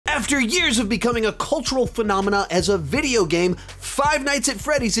After years of becoming a cultural phenomena as a video game, Five Nights at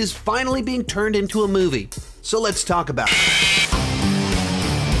Freddy's is finally being turned into a movie. So let's talk about it.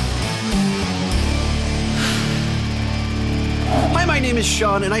 Hi, my name is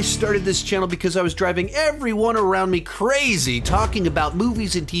Sean, and I started this channel because I was driving everyone around me crazy talking about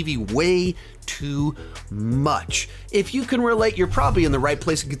movies and TV way too much. If you can relate, you're probably in the right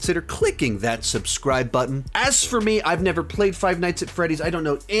place and consider clicking that subscribe button. As for me, I've never played Five Nights at Freddy's. I don't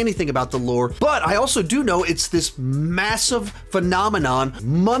know anything about the lore, but I also do know it's this massive phenomenon.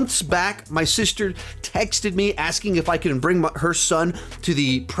 Months back, my sister texted me asking if I can bring her son to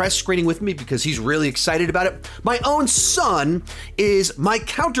the press screening with me because he's really excited about it. My own son is my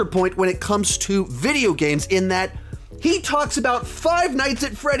counterpoint when it comes to video games in that he talks about Five Nights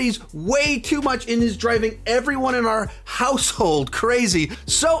at Freddy's way too much and is driving everyone in our household crazy.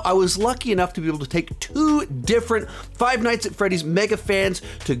 So I was lucky enough to be able to take two different Five Nights at Freddy's mega fans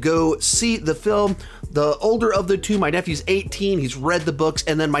to go see the film. The older of the two, my nephew's 18, he's read the books,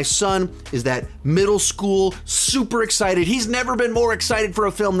 and then my son is that middle school, super excited. He's never been more excited for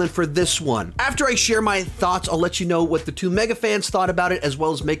a film than for this one. After I share my thoughts, I'll let you know what the two mega fans thought about it, as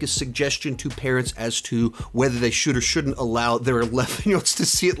well as make a suggestion to parents as to whether they should or shouldn't allow their 11-year-olds to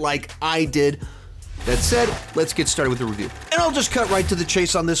see it like I did. That said, let's get started with the review. And I'll just cut right to the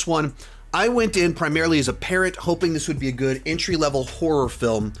chase on this one. I went in primarily as a parent, hoping this would be a good entry-level horror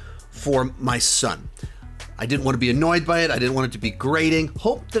film for my son. I didn't want to be annoyed by it. I didn't want it to be grating.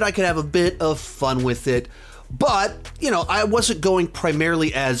 Hoped that I could have a bit of fun with it. But, you know, I wasn't going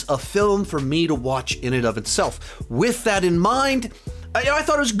primarily as a film for me to watch in and of itself. With that in mind, I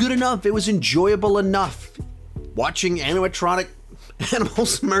thought it was good enough. It was enjoyable enough. Watching animatronic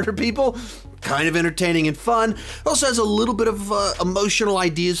animals murder people, kind of entertaining and fun. It also has a little bit of emotional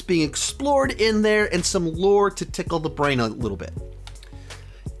ideas being explored in there and some lore to tickle the brain a little bit.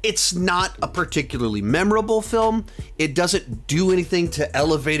 It's not a particularly memorable film. It doesn't do anything to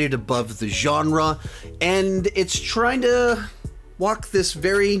elevate it above the genre, and it's trying to walk this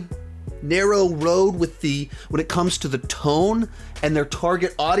very narrow road with when it comes to the tone and their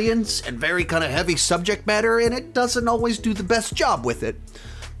target audience and very kind of heavy subject matter, and it doesn't always do the best job with it.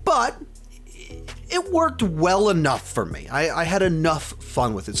 But it worked well enough for me. I had enough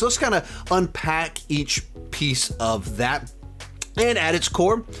fun with it. So let's kind of unpack each piece of that. And at its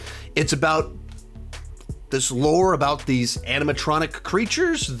core, it's about this lore about these animatronic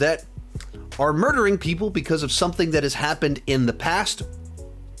creatures that are murdering people because of something that has happened in the past.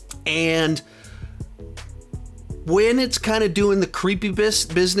 And when it's kind of doing the creepy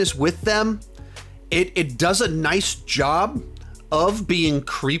business with them, it does a nice job of being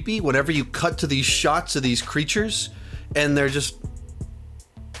creepy whenever you cut to these shots of these creatures and they're just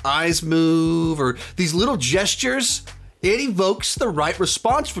eyes move or these little gestures. It evokes the right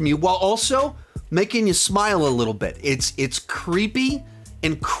response from you while also making you smile a little bit. It's creepy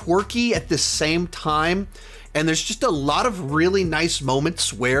and quirky at the same time, and there's just a lot of really nice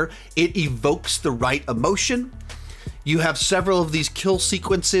moments where it evokes the right emotion. You have several of these kill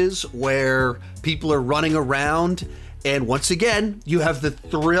sequences where people are running around, and once again, you have the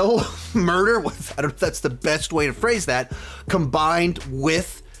thrill murder, I don't know if that's the best way to phrase that, combined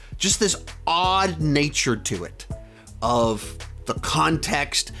with just this odd nature to it. Of the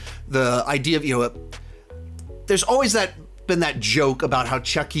context, the idea of, you know, there's always been that joke about how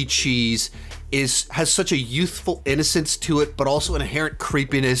Chuck E. Cheese has such a youthful innocence to it, but also an inherent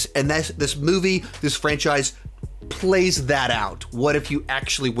creepiness. And this movie, this franchise, plays that out. What if you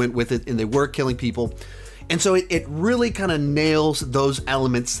actually went with it and they were killing people? And so it really kind of nails those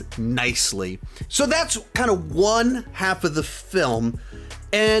elements nicely. So that's kind of one half of the film.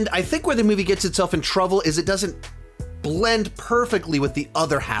 And I think where the movie gets itself in trouble is it doesn't blend perfectly with the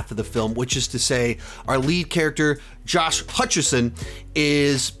other half of the film, which is to say our lead character, Josh Hutcherson,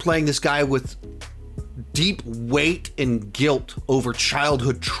 is playing this guy with deep weight and guilt over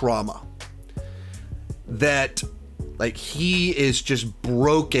childhood trauma. That, like, he is just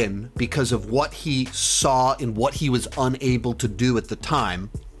broken because of what he saw and what he was unable to do at the time.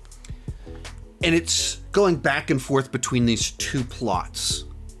 And it's going back and forth between these two plots.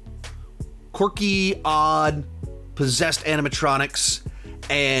 Quirky, odd, possessed animatronics,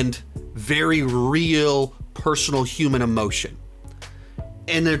 and very real personal human emotion.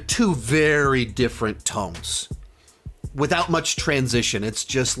 And they're two very different tones. Without much transition, it's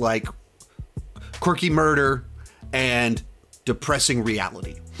just like quirky murder and depressing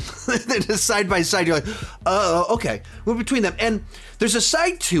reality. Just side by side, you're like, oh, okay. We're between them. And there's a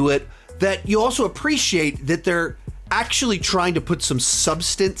side to it that you also appreciate that they're actually trying to put some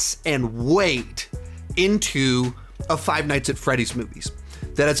substance and weight into a Five Nights at Freddy's movies.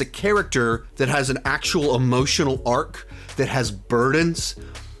 that as a character that has an actual emotional arc, that has burdens,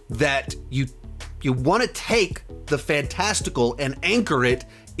 that you want to take the fantastical and anchor it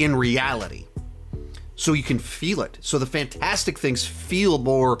in reality so you can feel it. So the fantastic things feel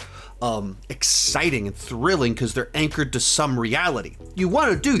more exciting and thrilling because they're anchored to some reality. You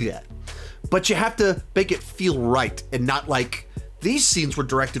want to do that, but you have to make it feel right and not like these scenes were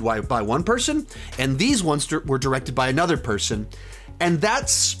directed by one person and these ones were directed by another person. And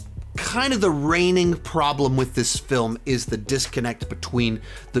that's kind of the reigning problem with this film, is the disconnect between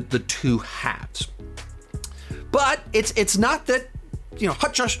the two halves. But it's not that, you know,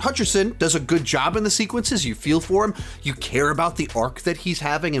 Hutcherson does a good job in the sequences. You feel for him. You care about the arc that he's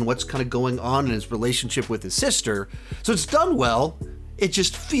having and what's kind of going on in his relationship with his sister. So it's done well. It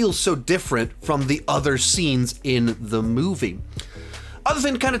just feels so different from the other scenes in the movie. Other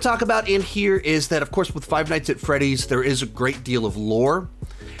thing to kind of talk about in here is that, of course, with Five Nights at Freddy's, there is a great deal of lore.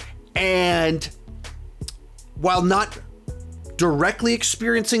 And while not directly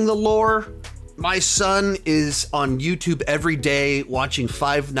experiencing the lore, my son is on YouTube every day watching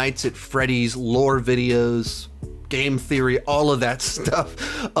Five Nights at Freddy's lore videos, game theory, all of that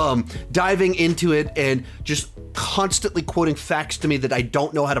stuff, diving into it and just constantly quoting facts to me that I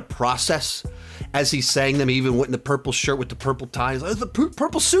don't know how to process as he's saying them, even in the purple shirt with the purple ties. The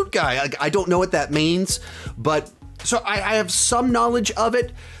purple suit guy, I don't know what that means, but so I have some knowledge of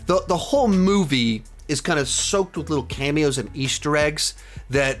it. The whole movie is kind of soaked with little cameos and Easter eggs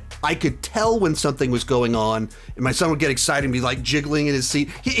that I could tell when something was going on, and my son would get excited and be like jiggling in his seat.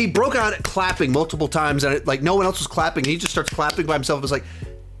 He broke out clapping multiple times, and like no one else was clapping, and he just starts clapping by himself. It was like,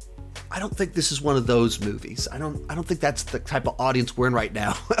 I don't think this is one of those movies. I don't think that's the type of audience we're in right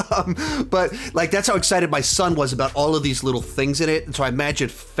now. But like, that's how excited my son was about all of these little things in it. And so I imagine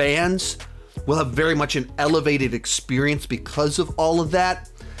fans will have very much an elevated experience because of all of that.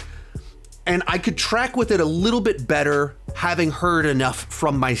 And I could track with it a little bit better having heard enough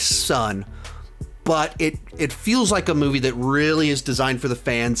from my son. But it feels like a movie that really is designed for the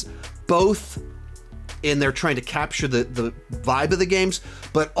fans, both in they're trying to capture the vibe of the games,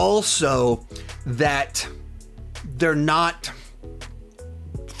 but also that they're not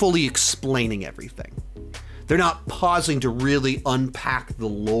fully explaining everything. They're not pausing to really unpack the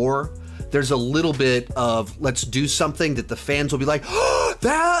lore. There's a little bit of let's do something that the fans will be like, oh,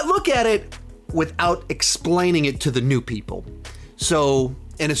 that, look at it, without explaining it to the new people. So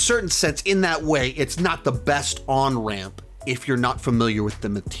in a certain sense, in that way, it's not the best on-ramp if you're not familiar with the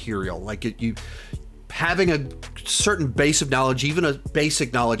material. Like having a certain base of knowledge, even a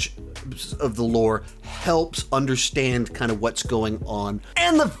basic knowledge of the lore, helps understand kind of what's going on.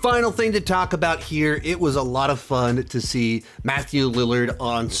 And the final thing to talk about here, it was a lot of fun to see Matthew Lillard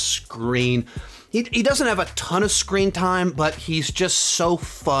on screen. He doesn't have a ton of screen time, but he's just so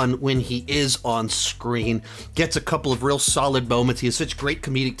fun when he is on screen. Gets a couple of real solid moments. He has such great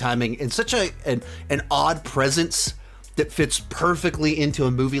comedic timing and such an odd presence that fits perfectly into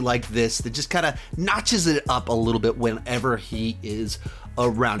a movie like this, that just kind of notches it up a little bit whenever he is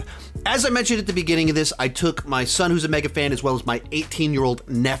around. As I mentioned at the beginning of this, I took my son, who's a mega fan, as well as my 18-year-old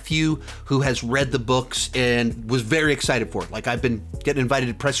nephew, who has read the books and was very excited for it. Like, I've been getting invited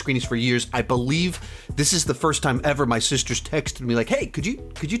to press screenings for years. I believe this is the first time ever my sister's texted me like, hey, could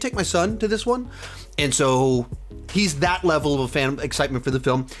you take my son to this one? And so he's that level of a fan, excitement for the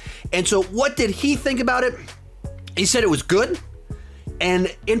film. And so what did he think about it? He said it was good,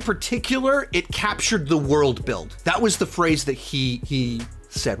 and in particular, it captured the world build. That was the phrase that he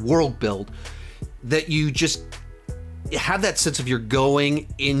said, world build, that you just have that sense of you're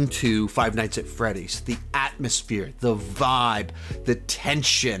going into Five Nights at Freddy's. The atmosphere, the vibe, the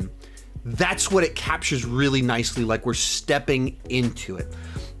tension, that's what it captures really nicely, like we're stepping into it.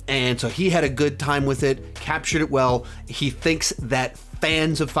 And so he had a good time with it, captured it well. He thinks that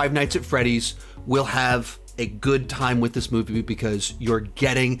fans of Five Nights at Freddy's will have a good time with this movie because you're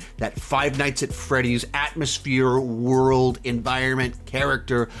getting that Five Nights at Freddy's atmosphere, world, environment,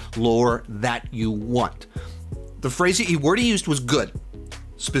 character, lore that you want. The word he used was good,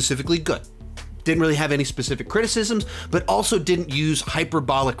 specifically good. Didn't really have any specific criticisms, but also didn't use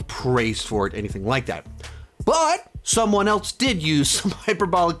hyperbolic praise for it, anything like that. But someone else did use some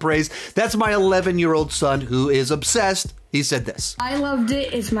hyperbolic praise. That's my 11-year-old son, who is obsessed. He said this. I loved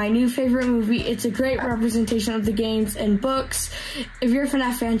it. It's my new favorite movie. It's a great representation of the games and books. If you're a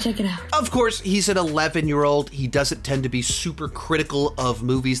FNAF fan, check it out. Of course, he's an 11-year-old. He doesn't tend to be super critical of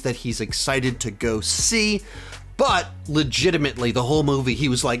movies that he's excited to go see. But legitimately, the whole movie, he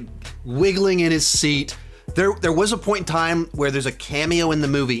was like wiggling in his seat, There was a point in time where there's a cameo in the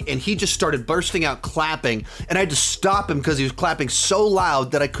movie and he just started bursting out clapping, and I had to stop him because he was clapping so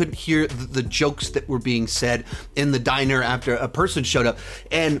loud that I couldn't hear the jokes that were being said in the diner after a person showed up.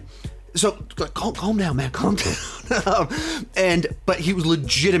 And so, calm down, man, calm down. But he was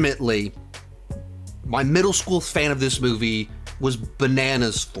legitimately, my middle school fan of this movie was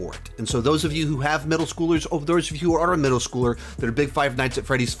bananas for it. And so those of you who have middle schoolers, or those of you who are a middle schooler that are big Five Nights at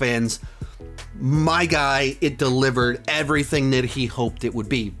Freddy's fans, my guy, it delivered everything that he hoped it would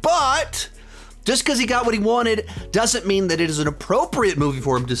be. But just because he got what he wanted doesn't mean that it is an appropriate movie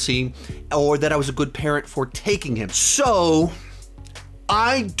for him to see, or that I was a good parent for taking him. So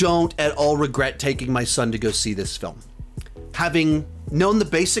I don't at all regret taking my son to go see this film. Having known the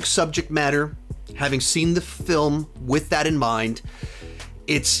basic subject matter, having seen the film with that in mind,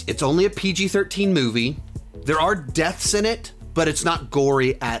 it's only a PG-13 movie. There are deaths in it, but it's not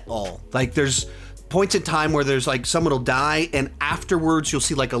gory at all. Like, there's points in time where there's like someone will die and afterwards you'll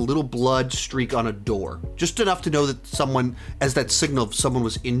see like a little blood streak on a door. Just enough to know that someone, as that signal of someone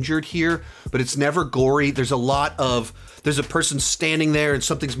was injured here, but it's never gory. There's a person standing there and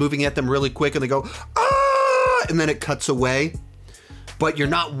something's moving at them really quick and they go, ah, and then it cuts away. But you're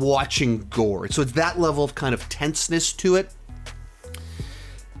not watching gore. So it's that level of kind of tenseness to it.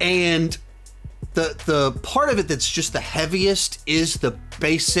 And the part of it that's just the heaviest is the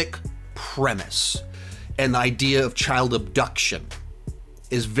basic premise. And the idea of child abduction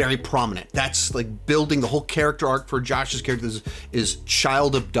is very prominent. That's like building the whole character arc for Josh's character is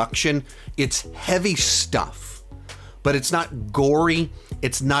child abduction. It's heavy stuff, but it's not gory.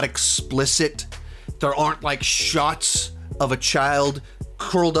 It's not explicit. There aren't like shots of a child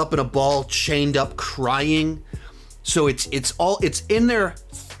curled up in a ball, chained up, crying. So it's in there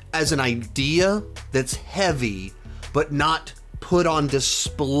as an idea that's heavy, but not put on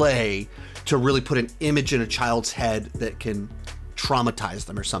display to really put an image in a child's head that can traumatize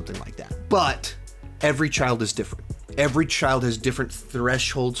them or something like that. But every child is different. Every child has different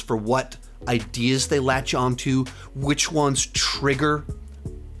thresholds for what ideas they latch onto, which ones trigger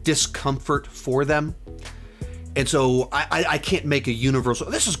discomfort for them. And so I can't make a universal,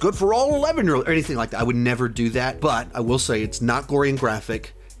 this is good for all 11-year-olds or anything like that. I would never do that. But I will say it's not gory and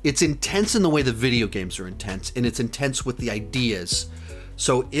graphic. It's intense in the way the video games are intense, and it's intense with the ideas.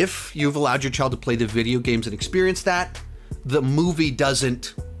 So if you've allowed your child to play the video games and experience that, the movie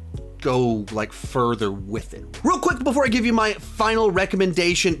doesn't go like further with it. Real quick before I give you my final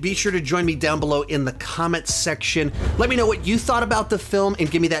recommendation, be sure to join me down below in the comments section. Let me know what you thought about the film and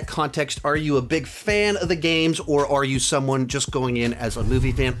give me that context. Are you a big fan of the games, or are you someone just going in as a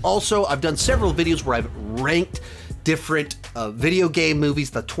movie fan? Also, I've done several videos where I've ranked different video game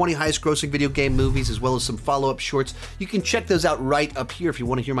movies, the 20 highest grossing video game movies, as well as some follow-up shorts. You can check those out right up here if you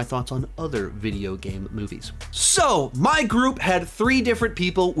want to hear my thoughts on other video game movies. So my group had 3 different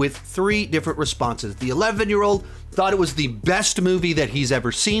people with 3 different responses. The 11-year-old thought it was the best movie that he's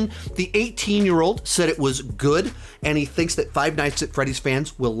ever seen. The 18-year-old said it was good, and he thinks that Five Nights at Freddy's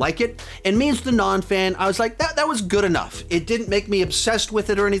fans will like it. And me as the non-fan, I was like, that was good enough. It didn't make me obsessed with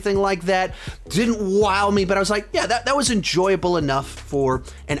it or anything like that. Didn't wow me, but I was like, yeah, that was enjoyable enough for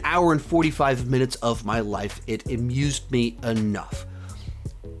an hour and 45 minutes of my life. It amused me enough.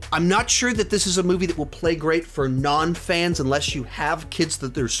 I'm not sure that this is a movie that will play great for non-fans unless you have kids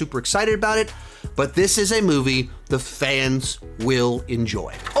that they're super excited about it, but this is a movie the fans will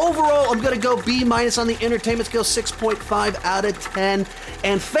enjoy. Overall, I'm gonna go B- on the entertainment scale, 6.5 out of 10.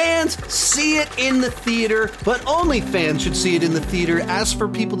 And fans, see it in the theater, but only fans should see it in the theater. As for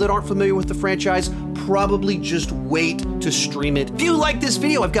people that aren't familiar with the franchise, probably just wait to stream it. If you like this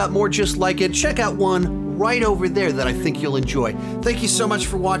video, I've got more just like it. Check out one right over there that I think you'll enjoy. Thank you so much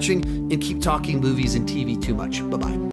for watching, and keep talking movies and TV too much. Bye-bye.